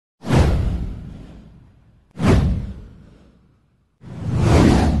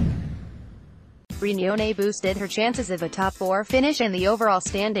Brignone boosted her chances of a top 4 finish in the overall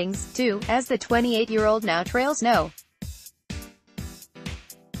standings, too, as the 28-year-old now trails No.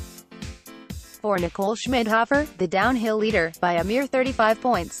 4 Nicole Schmidhofer, the downhill leader, by a mere 35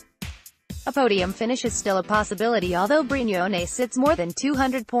 points. A podium finish is still a possibility, although Brignone sits more than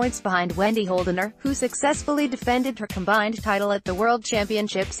 200 points behind Wendy Holdener, who successfully defended her combined title at the World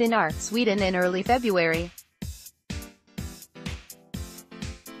Championships in Sweden in early February.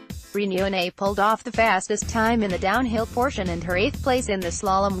 Brignone pulled off the fastest time in the downhill portion, and her 8th place in the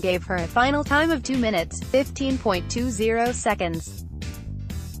slalom gave her a final time of 2 minutes, 15.20 seconds.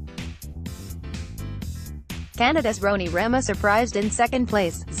 Canada's Roni Rema surprised in 2nd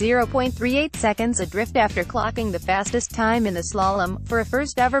place, 0.38 seconds adrift after clocking the fastest time in the slalom, for a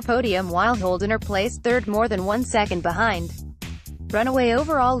first-ever podium, while Holdener placed 3rd more than 1 second behind. Runaway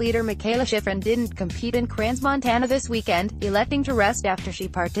overall leader Nicole Schmidhofer didn't compete in Crans-Montana this weekend, electing to rest after she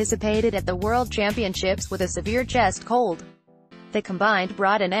participated at the World Championships with a severe chest cold. The combined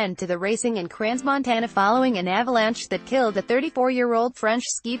brought an end to the racing in Crans-Montana following an avalanche that killed a 34-year-old French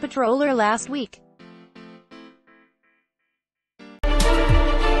ski patroller last week.